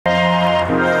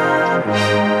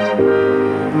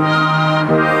What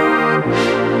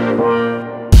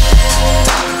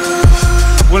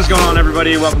is going on,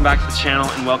 everybody? Welcome back to the channel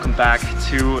and welcome back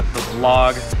to the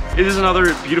vlog. It is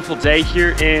another beautiful day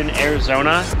here in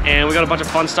Arizona and we got a bunch of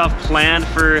fun stuff planned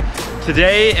for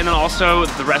today and then also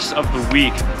the rest of the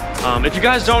week. If you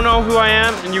guys don't know who I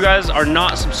am and you guys are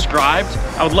not subscribed,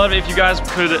 I would love it if you guys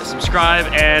could subscribe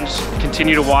and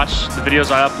continue to watch the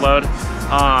videos I upload.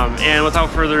 And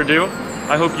without further ado,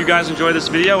 I hope you guys enjoy this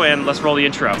video and let's roll the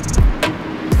intro.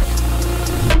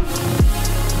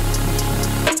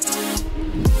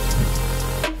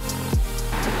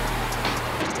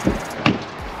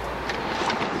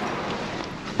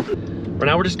 Right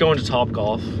now we're just going to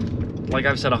Topgolf. Like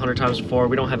I've said 100 times before,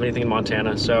 we don't have anything in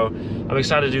Montana, so I'm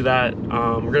excited to do that.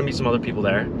 We're gonna meet some other people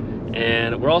there.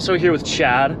 And we're also here with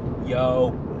Chad. Yo.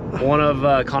 One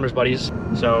of Connor's buddies,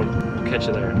 so we'll catch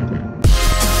you there.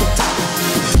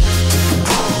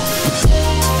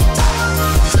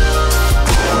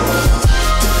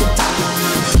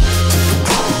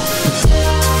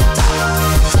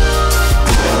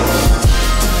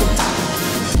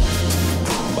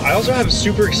 I also have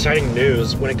super exciting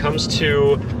news when it comes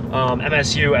to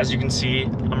MSU. As you can see,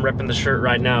 I'm repping the shirt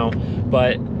right now,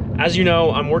 but as you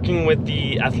know, I'm working with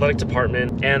the athletic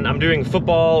department and I'm doing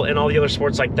football and all the other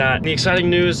sports like that. The exciting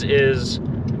news is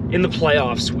in the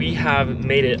playoffs, we have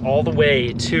made it all the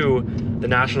way to the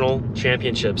national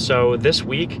championship. So this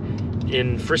week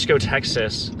in Frisco,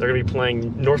 Texas, they're gonna be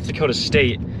playing North Dakota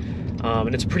State,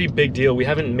 and it's a pretty big deal. We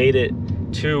haven't made it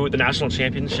to the national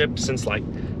championship since like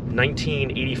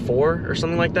 1984 or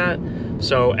something like that.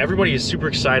 So everybody is super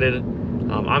excited.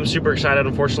 I'm super excited.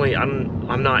 Unfortunately,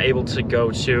 I'm not able to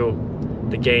go to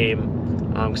the game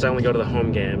because I only go to the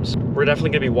home games. We're definitely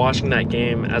gonna be watching that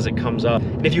game as it comes up.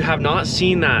 And if you have not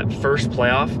seen that first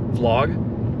playoff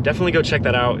vlog, definitely go check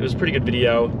that out. It was a pretty good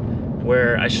video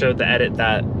where I showed the edit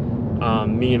that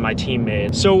me and my team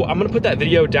made. So I'm gonna put that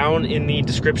video down in the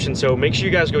description, so make sure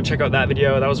you guys go check out that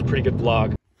video. That was a pretty good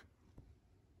vlog.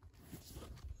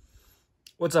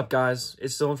 What's up, guys?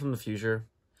 It's Dylan from the future.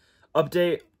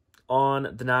 Update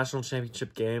on the national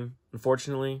championship game.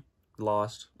 Unfortunately, we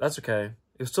lost. That's okay.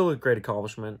 It was still a great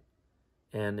accomplishment,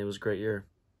 and it was a great year.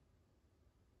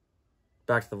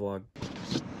 Back to the vlog.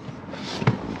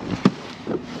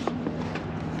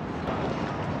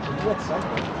 What's up?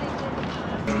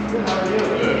 Good, how are you?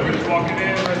 Good. We're just walking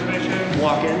in, reservation.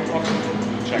 Walk in.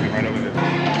 Checking right over there.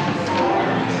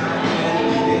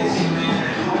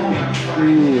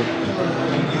 Ooh.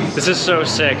 This is so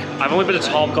sick. I've only been to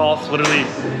Topgolf literally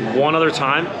one other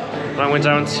time when I went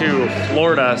down to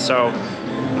Florida, so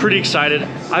pretty excited.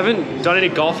 I haven't done any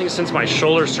golfing since my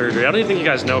shoulder surgery. I don't even think you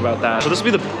guys know about that. So this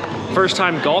will be the first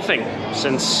time golfing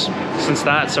since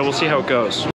that, so we'll see how it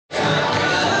goes.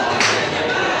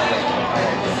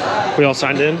 We all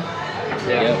signed in?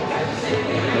 Yeah. Yep.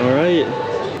 All right.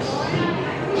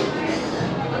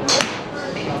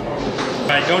 All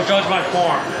right, don't judge my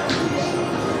form.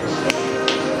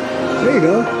 There you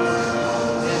go.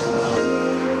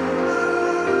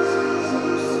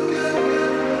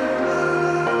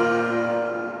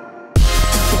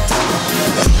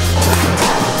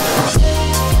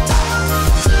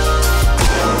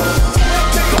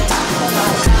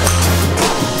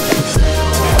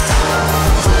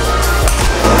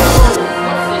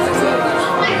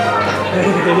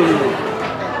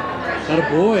 That a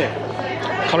boy.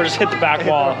 Connor just hit the back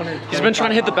wall. He's been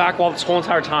trying to hit the back wall this whole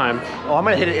entire time. Oh, I'm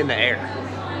gonna hit it in the air.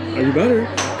 Are you better?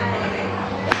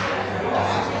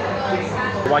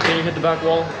 Why can't you hit the back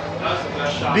wall?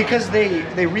 Because they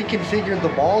reconfigured the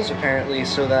balls apparently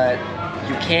so that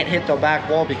you can't hit the back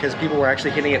wall because people were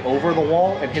actually hitting it over the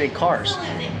wall and hitting cars.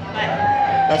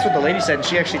 That's what the lady said, and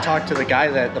she actually talked to the guy,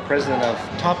 the president of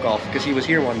Topgolf, because he was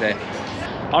here one day.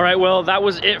 All right, well, that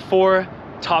was it for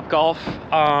Topgolf.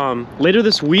 Later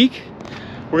this week,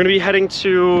 we're gonna be heading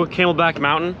to Camelback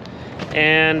Mountain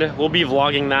and we'll be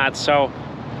vlogging that. So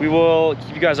we will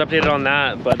keep you guys updated on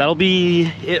that, but that'll be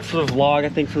it for the vlog, I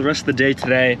think, for the rest of the day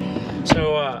today.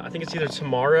 So I think it's either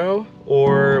tomorrow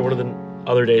or one of the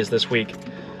other days this week.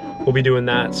 We'll be doing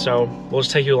that. So we'll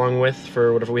just take you along with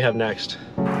for whatever we have next.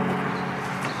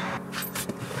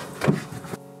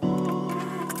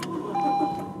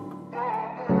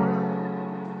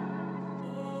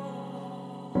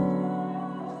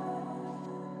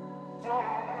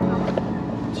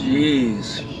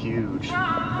 Jeez. Huge.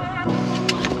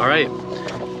 All right,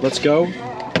 let's go.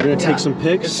 We're gonna take some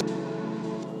pics.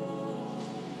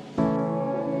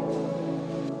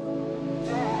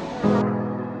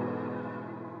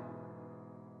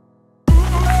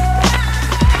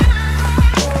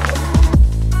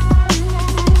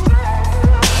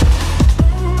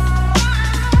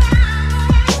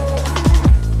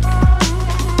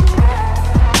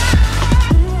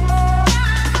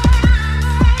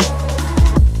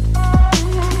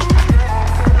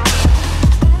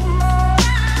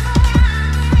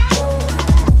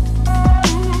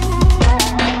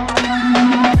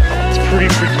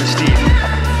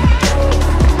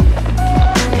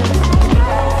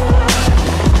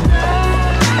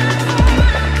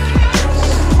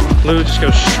 just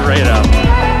goes straight up.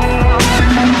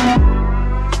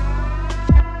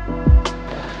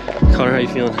 Connor, how you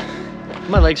feeling?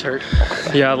 My legs hurt.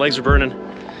 Yeah, legs are burning.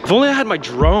 If only I had my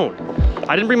drone.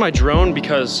 I didn't bring my drone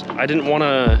because I didn't want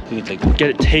to get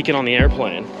it taken on the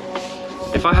airplane.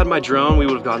 If I had my drone, we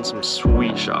would have gotten some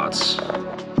sweet shots.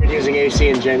 We're using AC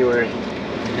in January.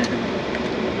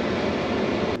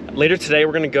 Later today,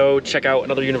 we're gonna go check out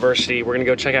another university. We're gonna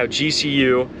go check out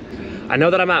GCU. I know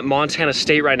that I'm at Montana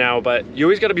State right now, but you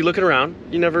always gotta be looking around.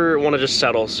 You never wanna just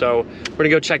settle. So we're gonna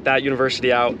go check that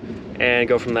university out and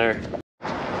go from there.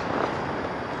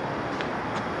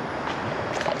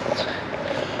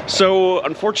 So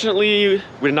unfortunately,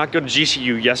 we did not go to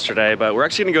GCU yesterday, but we're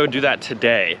actually gonna go do that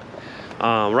today.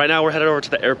 Right now we're headed over to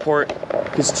the airport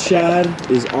because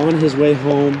Chad is on his way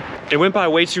home. It went by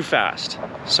way too fast.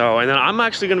 And then I'm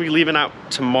actually gonna be leaving out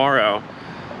tomorrow.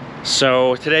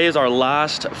 So today is our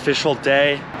last official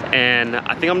day, and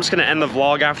I think I'm just gonna end the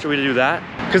vlog after we do that,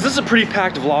 because this is a pretty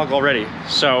packed vlog already.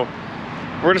 So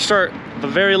we're gonna start the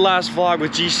very last vlog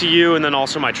with GCU and then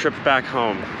also my trip back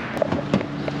home.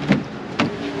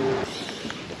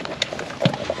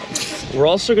 We're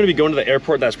also gonna be going to the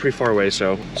airport that's pretty far away,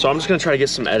 so I'm just gonna try to get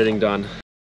some editing done.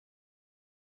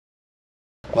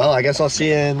 Well, I guess I'll see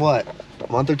you in what,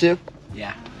 a month or two?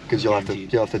 Yeah. Because you'll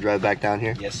have to drive back down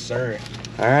here. Yes, sir.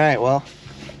 All right. Well,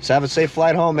 just have a safe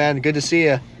flight home, man. Good to see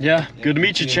you. Yeah, good to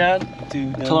meet you, Chad.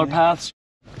 Till our paths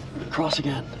cross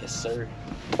again. Yes, sir.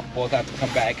 We'll have to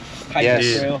come back.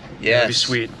 Yes. Trail. Yes. That'd be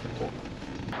sweet.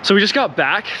 So we just got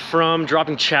back from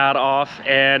dropping Chad off,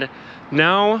 and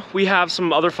now we have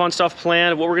some other fun stuff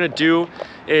planned. What we're gonna do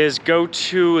is go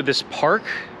to this park.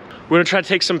 We're gonna try to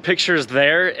take some pictures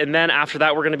there, and then after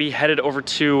that, we're gonna be headed over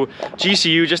to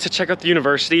GCU just to check out the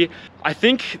university. I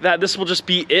think that this will just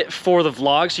be it for the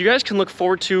vlog, so you guys can look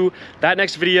forward to that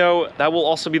next video. That will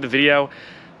also be the video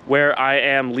where I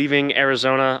am leaving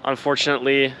Arizona,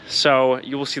 unfortunately. So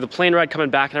you will see the plane ride coming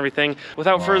back and everything.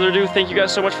 Without further ado, thank you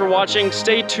guys so much for watching.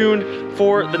 Stay tuned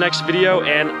for the next video,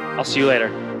 and I'll see you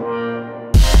later.